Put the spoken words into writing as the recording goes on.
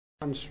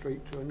one street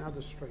to another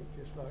street,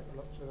 just like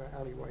lots of our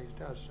alleyways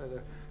does. So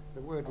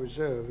the word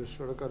reserve has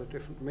sort of got a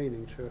different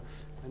meaning to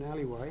an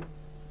alleyway.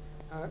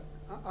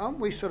 Aren't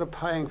we sort of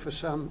paying for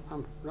some,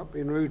 I'm not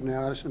being rude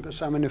now, Alison, but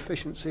some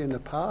inefficiency in the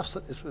past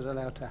that this was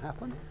allowed to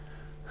happen?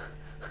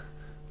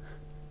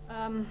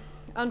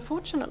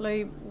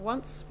 Unfortunately,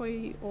 once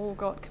we all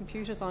got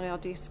computers on our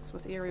desks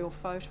with aerial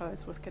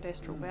photos with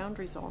cadastral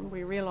boundaries on,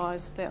 we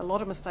realised that a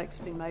lot of mistakes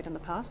have been made in the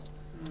past,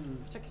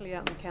 particularly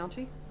out in the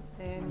county.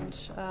 And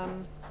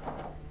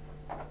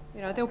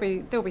you know,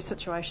 there'll be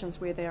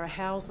situations where there are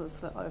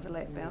houses that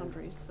overlap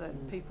boundaries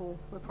that people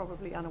were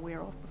probably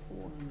unaware of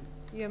before.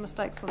 Yeah,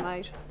 mistakes were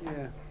made.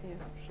 Yeah.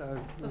 So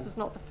this is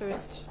not the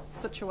first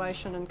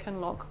situation in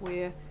Kinloch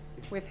where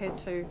we've had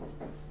to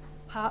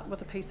part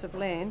with a piece of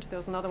land. There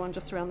was another one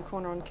just around the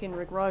corner on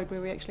Kenrig Road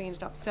where we actually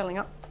ended up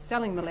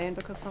selling the land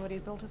because somebody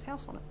had built his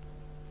house on it.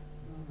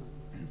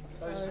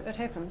 So it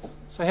happens.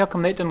 So how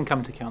come that didn't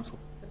come to council?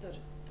 It did.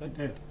 It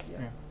did.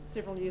 Yeah.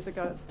 Several years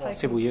ago. It's taken.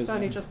 Several years. It's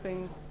only just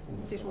been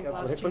settled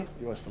last year.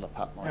 You are still a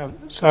pup, Mike.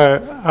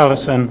 So,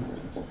 Alison,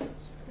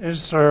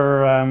 is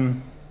there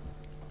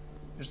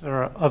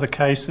other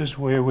cases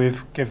where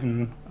we've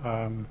given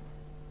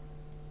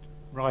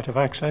right of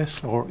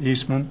access or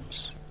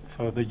easements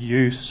for the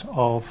use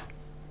of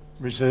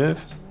reserve?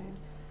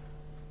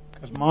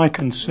 Because my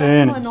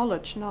concern... Not to my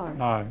knowledge, no.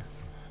 No.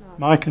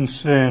 My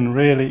concern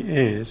really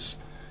is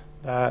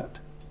that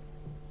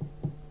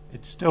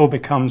it still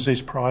becomes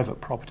his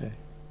private property,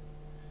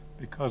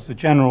 because the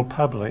general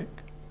public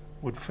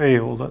would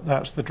feel that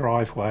that's the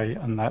driveway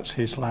and that's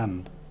his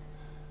land.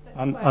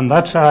 And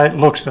that's how it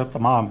looks at the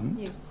moment.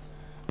 Yes.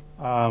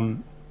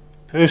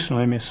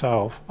 Personally,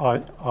 myself,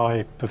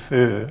 I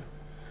prefer,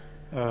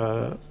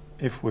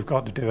 if we've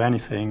got to do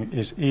anything,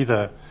 is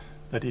either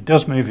that he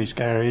does move his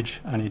garage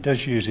and he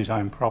does use his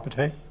own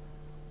property,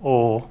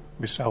 or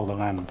we sell the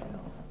land.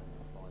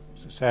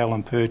 It's a sale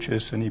and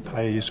purchase, and he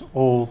pays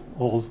all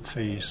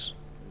fees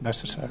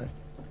necessary.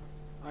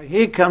 I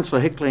hear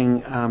Councillor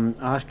Hickling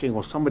asking,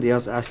 or somebody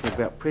else asking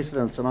about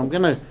precedents, and I'm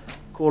going to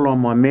call on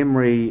my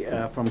memory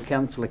from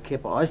Councillor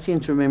Kepper. I seem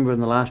to remember in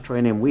the last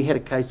training we had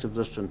a case of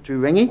this in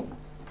Turangi,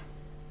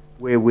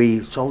 where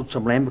we sold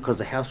some land because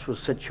the house was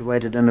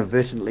situated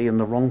inadvertently in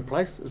the wrong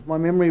place. Is my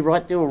memory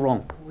right there or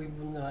wrong?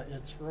 No,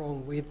 it's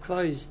wrong. We've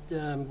closed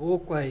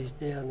walkways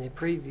down there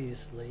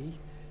previously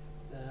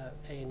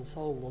and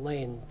sold the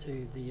land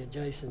to the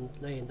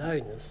adjacent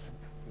landowners.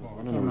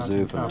 One in the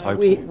reserve in Taupo.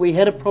 We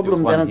had a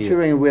problem down in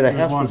Turangi where a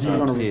house was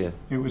on here.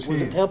 It was it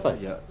here. Taupo?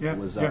 Yeah, it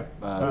was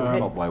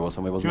Top Way or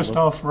somewhere, wasn't it? Just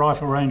off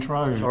Rifle Range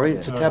Road. Sorry,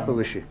 it's a Taupo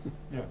issue.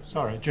 Yeah,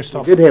 sorry, just We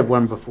off. did have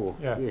one before.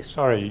 Yeah, yes.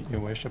 sorry, Your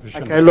Worship.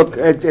 Okay, look,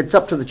 it's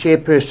up to the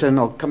chairperson.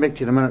 I'll come back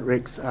to you in a minute,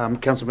 Rex,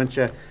 Councillor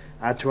Mincher,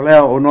 to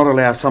allow or not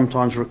allow.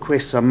 Sometimes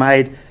requests are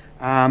made.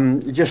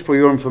 Just for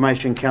your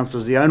information,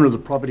 councillors, the owner of the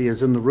property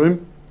is in the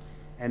room,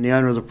 and the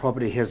owner of the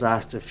property has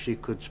asked if she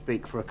could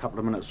speak for a couple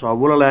of minutes. So I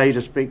will allow you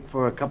to speak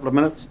for a couple of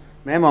minutes.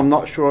 Ma'am, I'm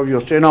not sure of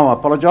your surname. I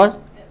apologise.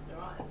 That's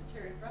all right. It's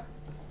Terry Fripp.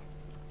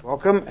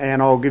 Welcome,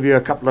 and I'll give you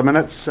a couple of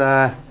minutes,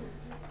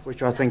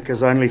 which I think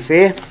is only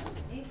fair.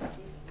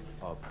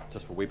 Oh,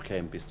 just for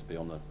webcam, best to be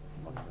on the...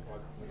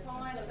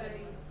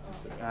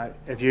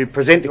 If you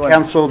present to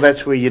council,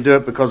 that's where you do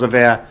it because of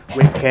our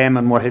webcam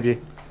and what have you.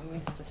 I'm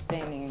used to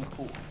standing in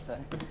court, so...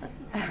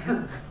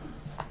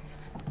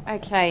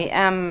 Okay,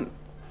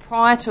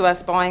 prior to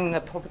us buying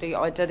the property,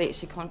 I did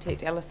actually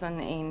contact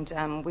Alison,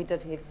 and we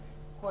did have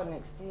quite an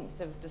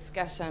extensive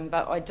discussion,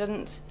 but I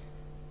didn't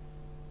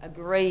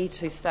agree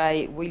to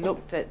say. We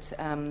looked at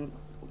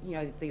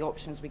the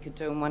options we could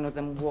do, and one of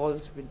them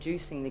was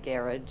reducing the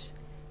garage,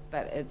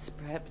 but it's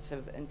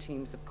prohibitive in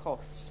terms of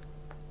cost.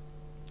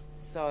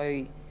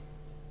 So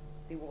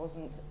there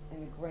wasn't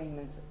an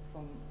agreement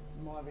from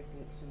my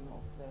recollection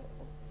of the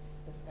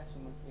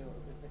discussion with you.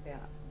 It was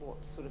about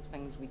what sort of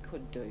things we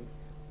could do.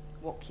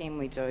 What can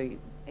we do?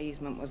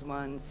 Easement was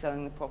one,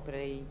 selling the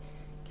property,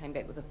 came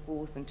back with a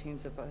fourth in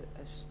terms of a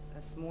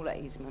smaller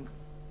easement.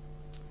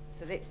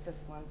 So that's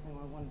just one thing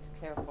I wanted to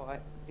clarify.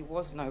 There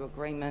was no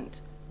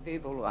agreement,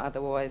 verbal or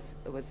otherwise.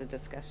 It was a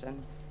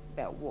discussion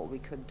about what we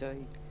could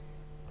do.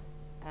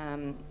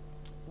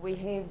 We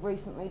have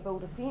recently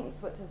built a fence,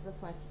 which is this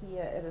one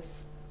here. It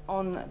is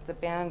on the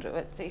boundary.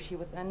 It's actually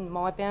within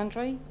my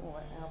boundary,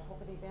 or our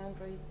property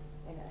boundary,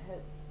 and it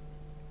hits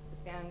the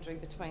boundary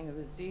between the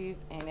reserve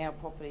and our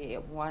property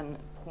at one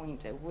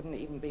point. It wouldn't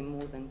even be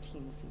more than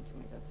 10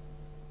 centimetres.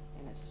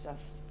 And it's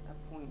just a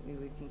point where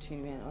we can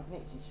turn around. I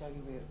can actually show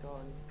you where it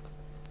goes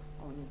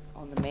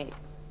on the map.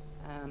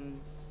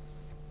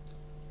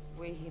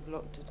 We have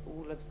looked at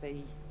all of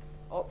the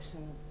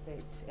options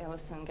that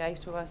Alison gave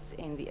to us,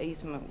 and the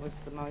easement was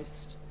the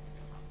most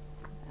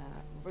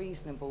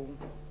reasonable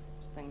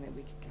thing that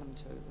we could come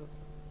to.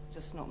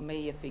 Just not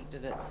me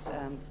affected, it's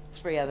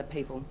 3 other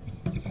people.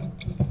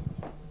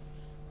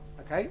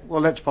 Okay,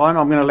 well that's fine.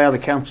 I'm going to allow the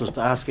councillors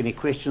to ask any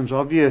questions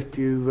of you if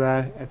you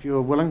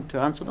are willing to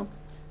answer them.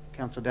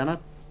 Councillor Dannard.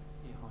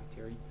 Yeah, hi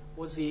Terry.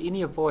 Was there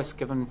any advice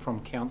given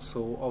from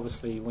council,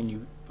 obviously,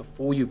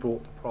 before you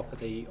brought the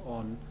property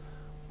on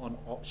on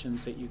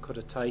options that you could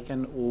have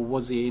taken, or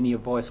was there any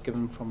advice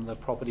given from the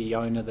property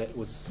owner that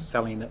was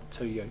selling it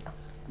to you,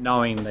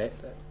 knowing that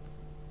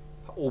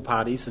all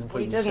parties, We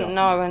including didn't yourself,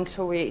 know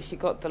until we actually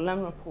got the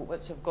LIM report,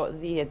 which I've got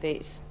there,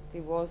 that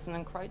there was an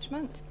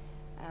encroachment.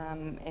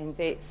 And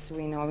that's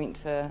when I went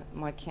to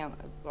my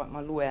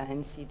lawyer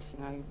and said,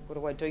 you know, what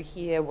do I do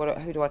here?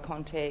 Who do I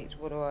contact?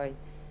 What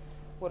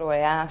do I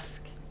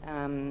ask?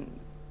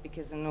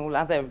 Because in all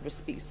other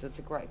respects, it's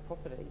a great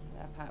property,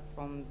 apart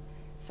from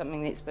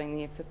something that's been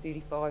there for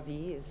 35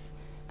 years.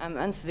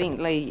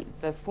 Incidentally,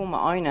 the former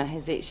owner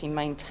has actually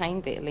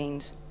maintained that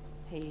land.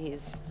 He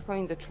has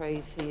pruned the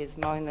trees, he has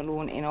mown the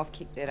lawn, and I've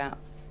kept that up.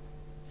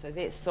 So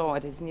that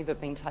side has never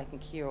been taken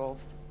care of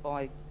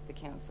by the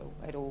council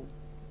at all.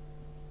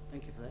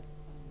 Thank you for that.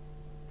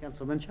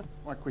 Councillor Mincher?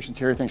 My question,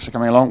 Terry, thanks for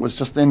coming along, was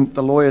just then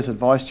the lawyer's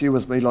advice to you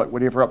was be like,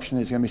 whatever option,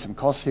 there's going to be some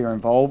costs here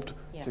involved,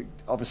 Yeah.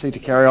 obviously to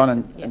carry on,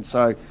 and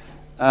so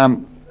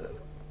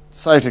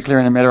to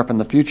clearing the matter up in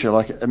the future,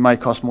 like it may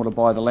cost more to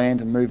buy the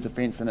land and move the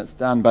fence and it's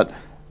done, but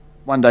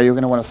one day you're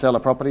going to want to sell a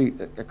property,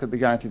 it could be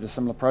going through the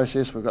similar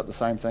process. We've got the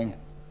same thing.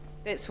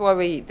 That's why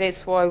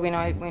when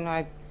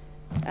I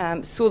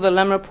saw the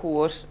LIM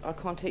report, I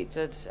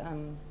contacted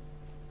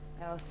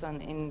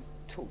Alison and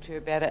talked to her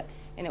about it,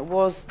 and it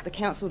was, the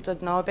council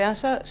did know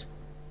about it,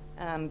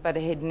 but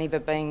it had never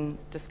been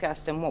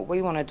discussed, and what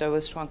we want to do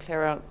is try and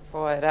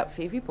clarify it up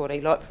for everybody,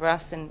 like for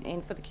us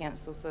and for the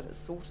council, so that it's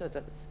sorted.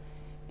 It's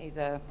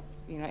either,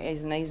 you know,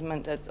 as an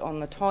easement, it's on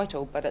the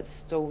title, but it's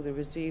still the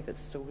reserve, it's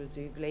still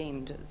reserve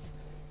land.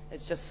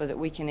 It's just so that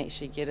we can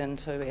actually get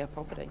into our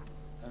property.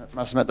 And I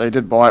must admit, they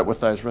did buy it with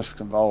those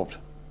risks involved.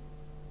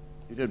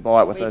 You did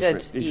buy it with those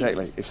risks.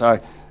 Exactly. Yes.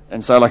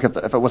 So like if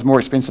it was a more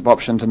expensive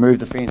option to move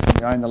the fence and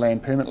you own the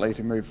land permanently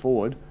to move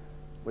forward,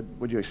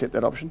 would you accept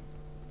that option?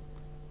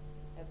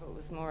 If it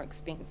was more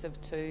expensive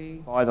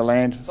to Buy the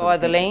land? buy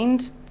the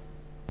land,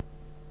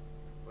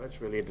 Well, that's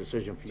really a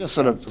decision for you.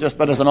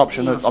 But as an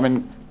option, I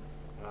mean,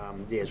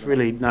 yeah, it's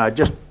really, no,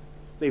 just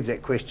leave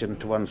that question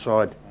to one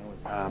side.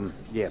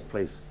 Yeah,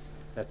 please.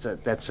 That's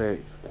a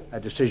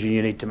decision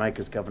you need to make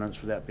as governance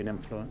without being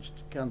influenced.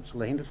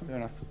 Councillor Henderson? fair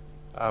enough.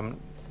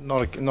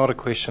 Not a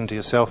question to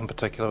yourself in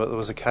particular, but there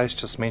was a case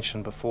just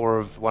mentioned before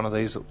of one of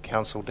these that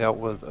council dealt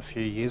with a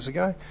few years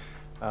ago,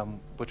 and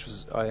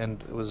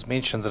it was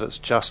mentioned that it's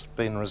just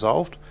been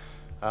resolved.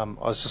 I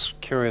was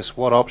just curious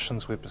what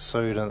options were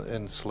pursued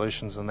and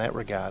solutions in that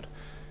regard,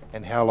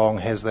 and how long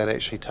has that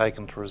actually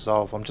taken to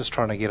resolve? I'm just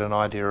trying to get an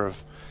idea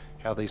of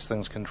how these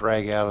things can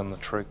drag out and the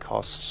true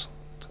costs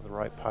to the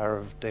ratepayer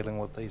of dealing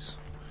with these,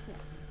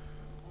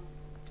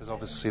 because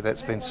obviously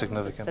that's been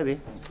significant. That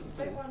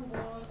one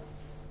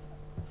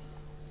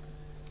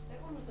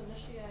was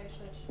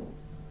initiated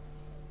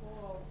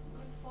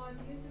 5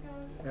 years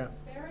ago,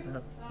 Barry.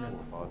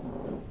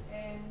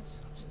 And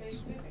to be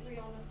perfectly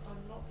honest,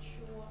 I'm not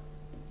sure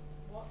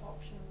what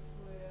options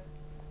were.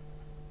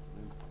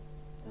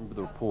 Remember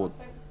the report?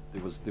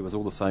 There was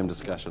all the same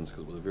discussions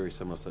because it was a very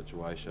similar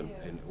situation,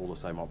 and all the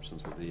same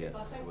options were there.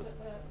 I think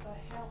that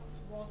the house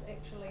was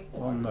actually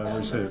On the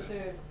reserve. So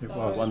It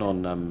was. One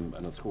on,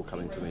 and it's all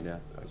coming to me now.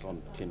 It was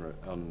on Kenra.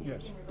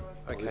 Yes.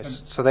 Okay,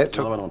 so that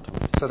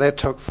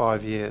took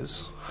 5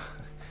 years.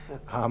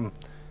 The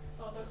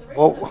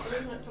Well-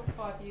 reason it took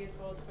 5 years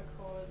was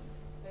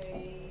because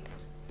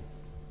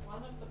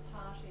one of the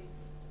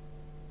parties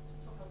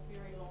took a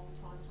very long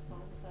time to sign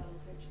the sale and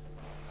purchase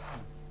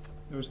agreement.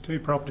 There was 2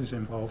 properties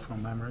involved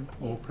from memory,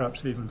 or Yes.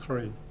 perhaps even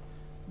 3.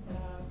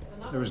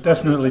 Another There was one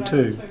definitely was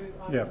only 2. 2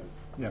 Yeah. owners.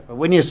 Yeah. But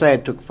when you say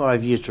it took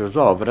 5 years to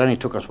resolve, it only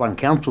took us one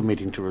council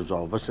meeting to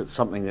resolve us. It's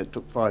something that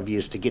took 5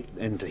 years to get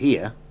into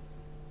here,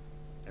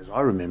 as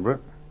I remember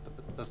it.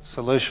 The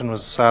solution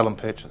was sale and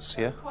purchase,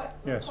 yeah? It was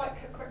Yes. quite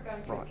quick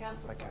going through Right, the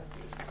council okay.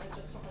 process. It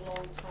just took a long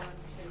time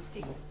to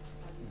settle.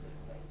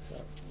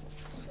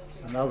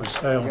 And that was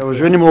sale. Was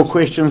there any more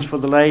questions for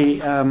the lady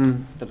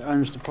that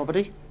owns the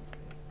property?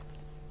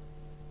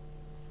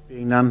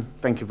 Being none,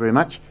 thank you very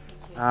much.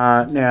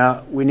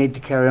 Now, we need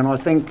to carry on. I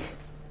think,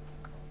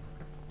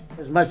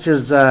 as much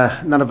as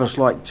none of us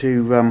like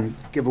to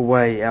give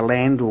away our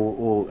land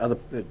or other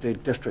the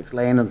district's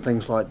land and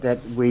things like that,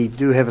 we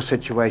do have a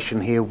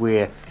situation here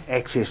where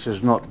access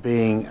is not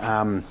being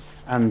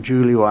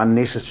unduly or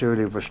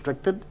unnecessarily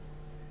restricted.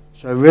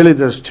 So really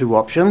there's 2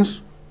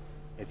 options.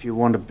 If you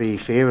want to be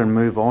fair and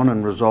move on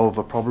and resolve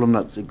a problem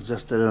that's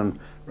existed and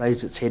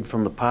raised its head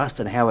from the past,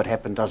 and how it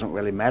happened doesn't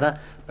really matter.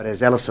 But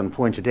as Alison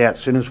pointed out,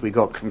 as soon as we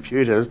got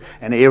computers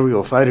and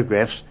aerial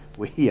photographs,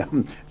 we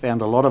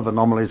found a lot of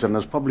anomalies, and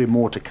there's probably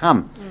more to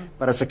come.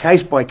 But it's a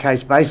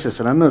case-by-case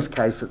basis, and in this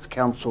case it's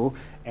council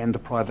and the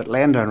private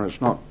landowner. It's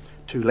not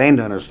 2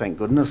 landowners, thank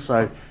goodness.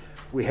 So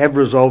we have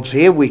resolves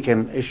here. We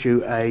can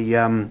issue a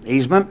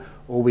easement,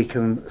 or we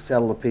can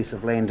sell the piece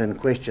of land in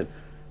question.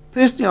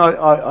 Personally,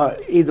 I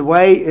either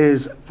way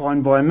is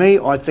fine by me.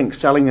 I think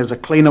selling is a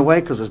cleaner way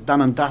because it's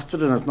done and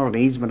dusted, and it's not an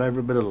easement over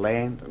a bit of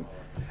land.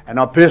 And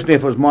I personally,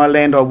 if it was my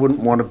land, I wouldn't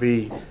want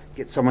to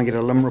get a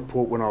LIM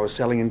report when I was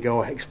selling and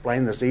go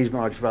explain this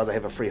easement. I'd rather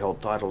have a freehold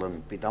title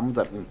and be done with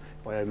it and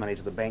if I owe money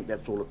to the bank,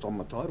 that's all that's on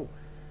my title.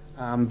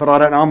 But I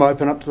don't know, I'm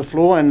open up to the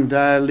floor and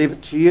leave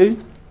it to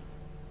you.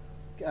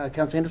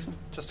 Councillor Henderson?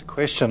 Just a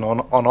question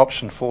on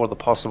option 4, the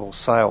possible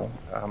sale.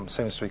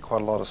 Seems to be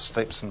quite a lot of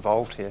steps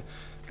involved here.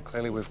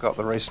 Clearly we've got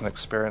the recent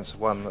experience of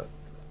one that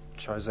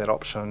chose that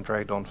option and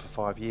dragged on for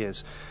 5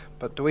 years.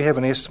 But do we have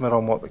an estimate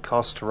on what the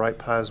cost to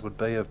ratepayers would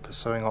be of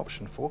pursuing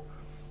option 4?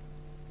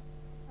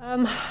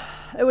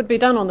 It would be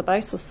done on the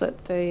basis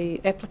that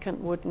the applicant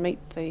would meet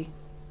the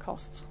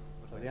costs.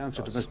 So the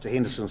answer to Mr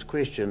Henderson's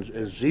question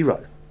is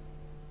 0.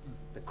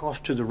 The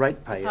cost to the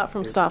ratepayer... Apart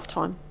from staff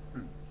time.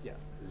 Yeah.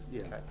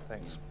 Okay,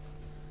 thanks.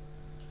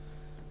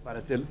 But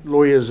if the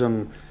lawyers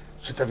and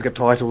certificate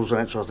titles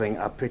and that sort of thing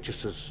are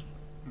purchasers'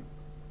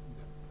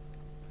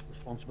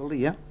 responsibility,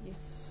 yeah?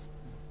 Yes,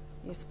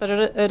 but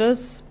it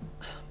is,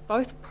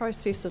 both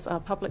processes are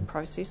public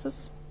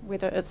processes,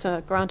 whether it's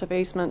a grant of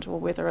easement or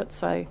whether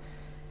it's a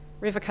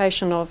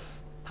revocation of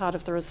part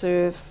of the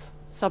reserve,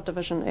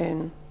 subdivision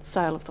and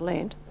sale of the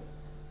land.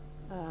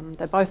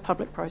 They're both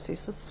public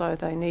processes, so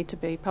they need to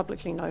be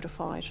publicly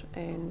notified,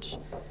 and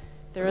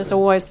there is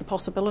always the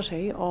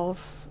possibility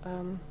of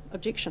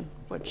objection,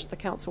 which the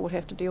council would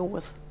have to deal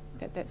with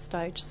at that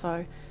stage.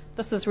 So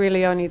this is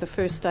really only the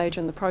first stage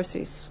in the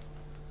process.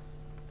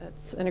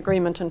 It's an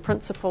agreement in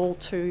principle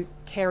to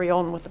carry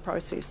on with the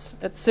process.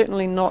 It's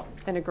certainly not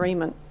an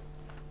agreement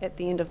at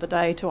the end of the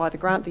day to either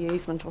grant the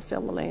easement or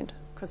sell the land,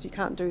 because you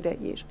can't do that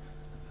yet.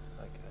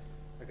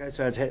 Okay,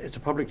 so it's a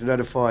publicly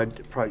notified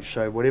approach,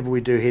 so whatever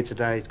we do here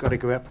today, it's got to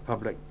go out for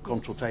public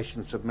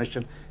consultation,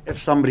 submission.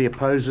 If somebody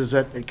opposes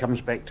it, it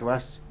comes back to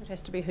us. It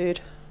has to be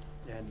heard.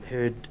 And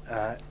heard...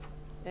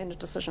 and a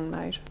decision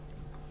made.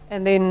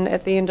 And then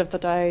at the end of the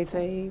day,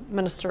 the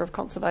Minister of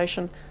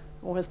Conservation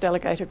or his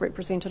delegated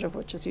representative,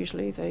 which is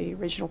usually the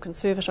regional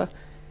conservator,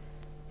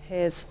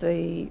 has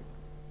the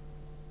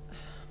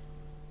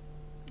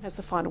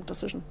final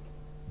decision.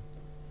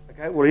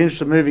 Okay, well, in the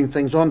interest of moving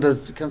things on,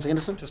 does Councillor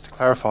Henderson? Just to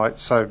clarify,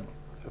 so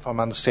if I'm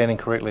understanding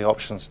correctly,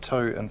 options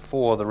 2 and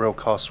 4, the real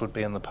cost would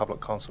be in the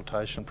public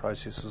consultation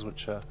processes,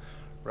 which are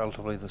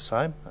relatively the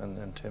same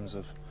in terms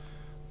of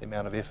the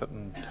amount of effort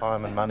and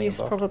time and money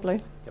involved? Yes,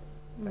 probably. Yep,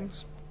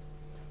 thanks.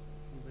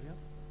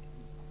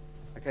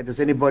 Okay, does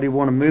anybody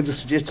want to move the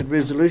suggested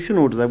resolution,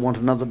 or do they want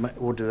another,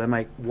 or do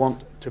they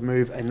want to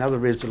move another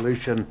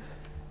resolution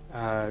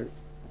altogether?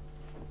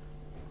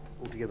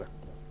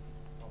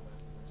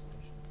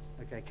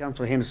 Okay,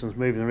 Councillor Henderson's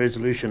moving the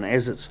resolution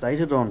as it's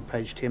stated on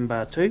page 10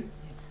 bar 2.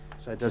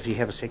 So does he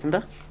have a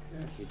seconder?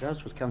 Yes. He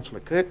does, with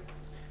Councillor Kirk.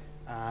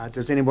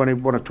 Does anybody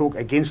want to talk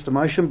against the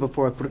motion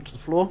before I put it to the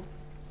floor?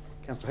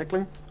 Councillor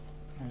Hickling?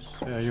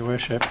 Yes, Your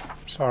Worship.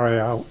 Sorry,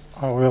 I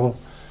will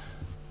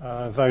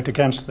vote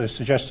against the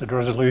suggested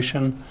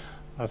resolution.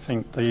 I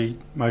think the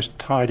most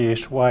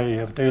tidiest way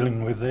of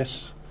dealing with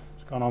this,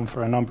 it's gone on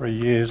for a number of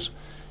years,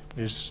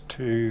 is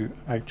to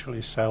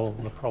actually sell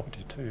the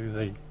property to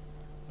the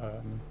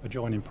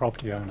adjoining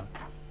property owner.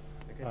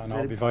 Okay, and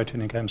I'll be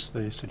voting against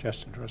the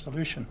suggested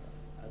resolution.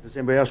 Does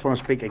anybody else want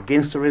to speak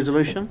against the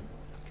resolution?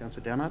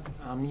 Councillor Downard?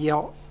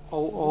 Yeah,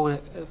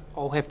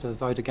 I'll have to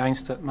vote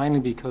against it, mainly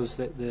because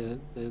that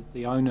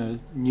the owner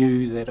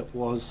knew that it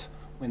was,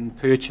 when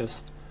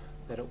purchased,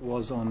 that it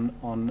was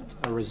on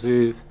a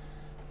reserve,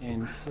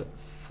 and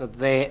for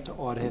that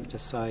I'd have to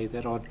say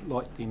that I'd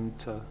like them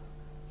to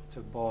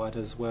buy it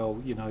as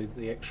well, you know,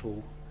 the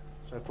actual...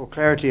 So for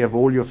clarity of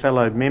all your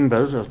fellow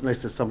members,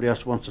 unless there's somebody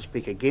else who wants to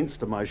speak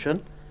against the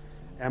motion,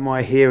 am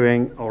I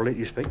hearing... I'll let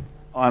you speak.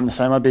 I'm the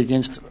same. I'd be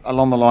against,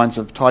 along the lines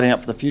of tidying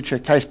up for the future,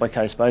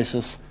 case-by-case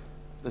basis.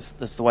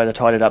 That's the way to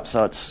tidy it up,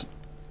 so it's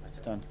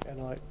done.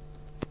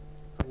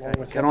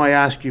 Can I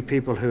ask you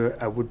people who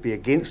would be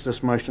against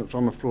this motion that's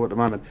on the floor at the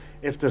moment,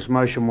 if this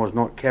motion was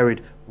not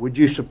carried, would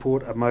you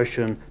support a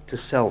motion to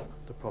sell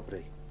the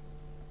property?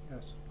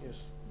 Yes.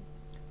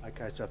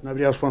 Okay, so if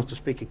nobody else wants to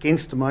speak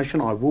against the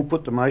motion, I will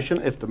put the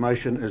motion. If the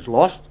motion is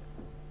lost,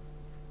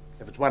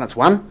 if it's won, it's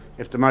won.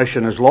 If the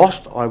motion is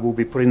lost, I will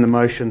be putting the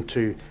motion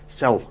to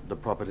sell the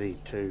property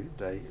to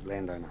the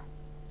landowner.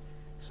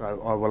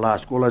 So I will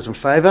ask all those in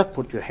favour,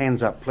 put your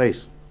hands up,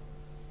 please.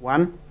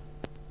 1,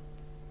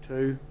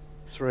 2,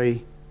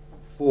 3,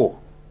 4.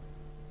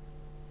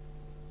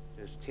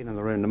 There's 10 in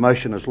the room. The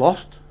motion is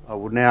lost. I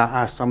will now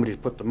ask somebody to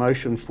put the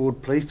motion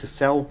forward, please, to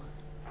sell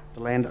the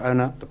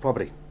landowner the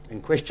property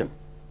in question.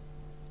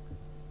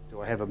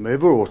 Do I have a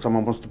mover, or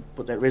someone wants to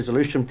put that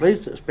resolution,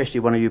 please,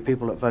 especially one of you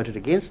people that voted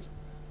against?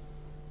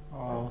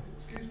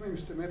 Excuse me,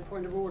 Mr Mayor,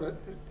 point of order.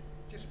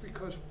 Just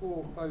because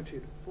 4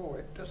 voted for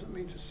it doesn't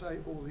mean to say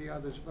all the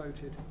others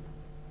voted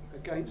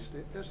against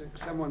it, does it?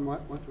 Someone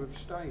might want to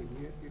abstain.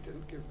 You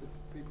didn't give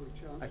the people a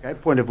chance. Okay,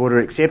 point of order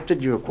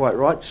accepted. You were quite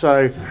right.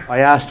 So I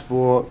asked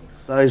for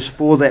those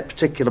for that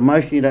particular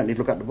motion. You don't need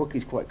to look up the book.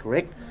 He's quite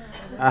correct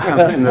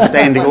in the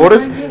standing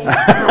orders.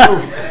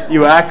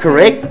 You are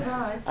correct.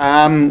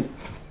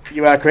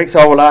 You are correct. So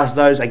I will ask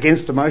those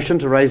against the motion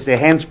to raise their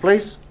hands,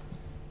 please.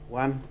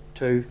 1,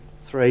 2,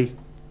 3,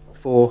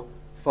 4,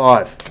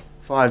 5.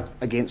 5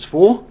 against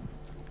 4.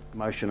 The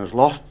motion is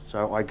lost.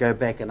 So I go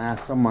back and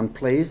ask someone,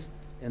 please,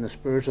 in the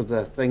spirit of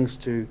the things,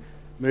 to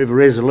move a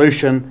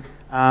resolution.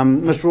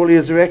 Mr. Rawley,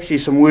 is there actually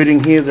some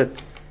wording here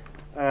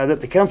that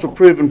the council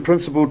approve in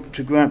principle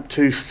to grant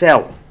to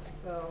sell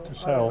To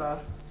sell.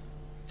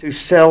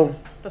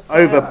 The sale.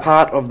 over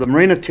part of the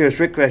Marina Terrace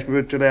recreation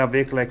route to allow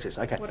vehicle access.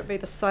 Okay. Would it be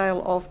the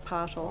sale of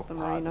part of the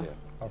marina?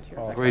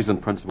 Agrees in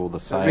principle the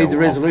sale. Read the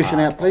of resolution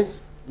part out, please.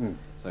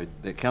 So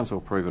the council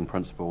approve in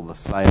principle the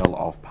sale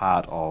of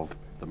part of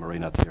the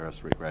Marina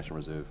Terrace Recreation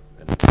Reserve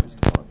in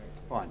interest time.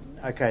 Fine.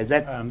 Okay,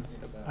 that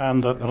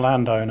And that the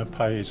landowner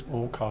pays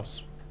all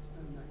costs.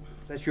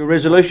 that's your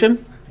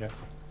resolution. Yeah.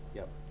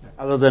 Yep.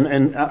 Other than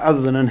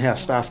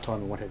in-house staff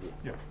time and what have you.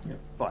 Yeah.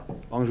 Fine.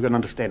 As long as we've got an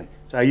understanding.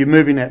 So are you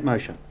moving that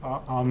motion?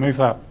 I'll move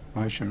that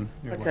motion.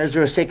 Your Okay. Is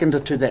there a seconder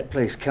to that,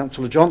 please,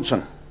 Councillor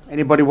Johnson?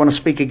 Anybody want to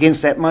speak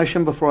against that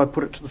motion before I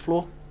put it to the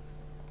floor?